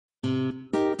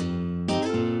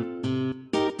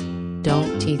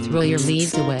don't throw your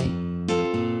leads away.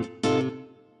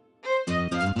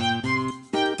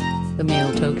 The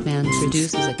MailTo command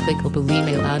produces a clickable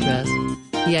email address.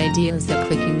 The idea is that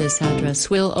clicking this address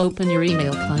will open your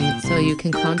email client so you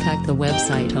can contact the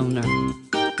website owner.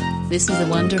 This is a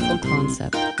wonderful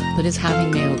concept, but is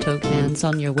having MailTo commands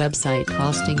on your website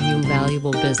costing you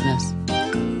valuable business?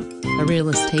 A real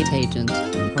estate agent,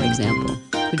 for example,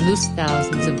 could lose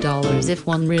thousands of dollars if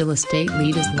one real estate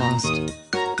lead is lost.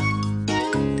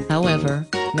 However,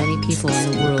 many people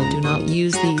in the world do not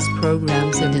use these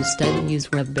programs and instead use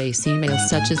web-based emails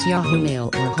such as Yahoo Mail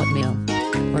or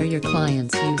Hotmail. Or your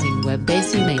clients using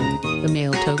web-based email, the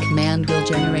MailTo command will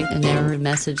generate an error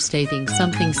message stating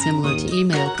something similar to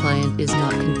email client is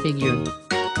not configured.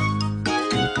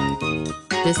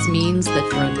 This means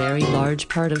that for a very large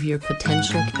part of your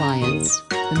potential clients,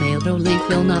 the MailTo link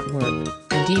will not work,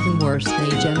 and even worse may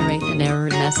generate an error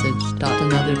message.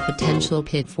 Another potential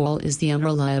pitfall is the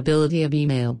unreliability of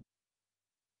email.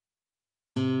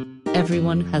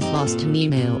 Everyone has lost an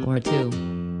email or two.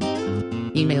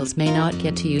 Emails may not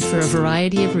get to you for a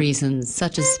variety of reasons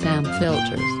such as spam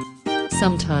filters.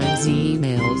 Sometimes the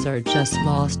emails are just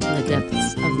lost in the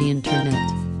depths of the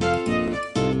internet.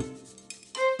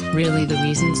 Really, the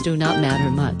reasons do not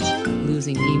matter much.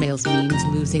 Losing emails means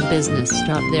losing business.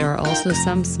 There are also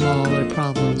some smaller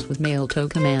problems with MailTo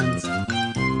commands.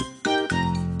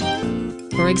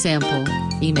 For example,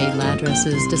 email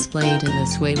addresses displayed in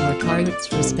this way were targets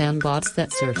for spam bots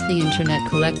that surf the internet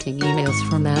collecting emails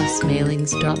for mass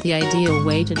mailings. The ideal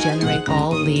way to generate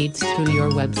all leads through your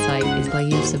website is by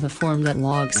use of a form that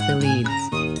logs the leads.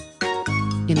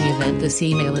 In the event this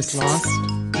email is lost,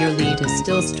 your lead is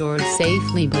still stored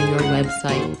safely by your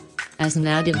website. As an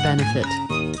added benefit,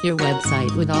 your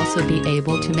website would also be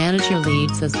able to manage your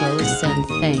leads as well as send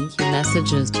thank you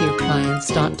messages to your clients.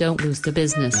 Don't lose the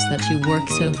business that you work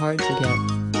so hard to get.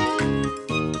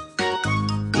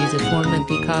 Use a form and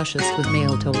be cautious with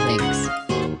MailTo links.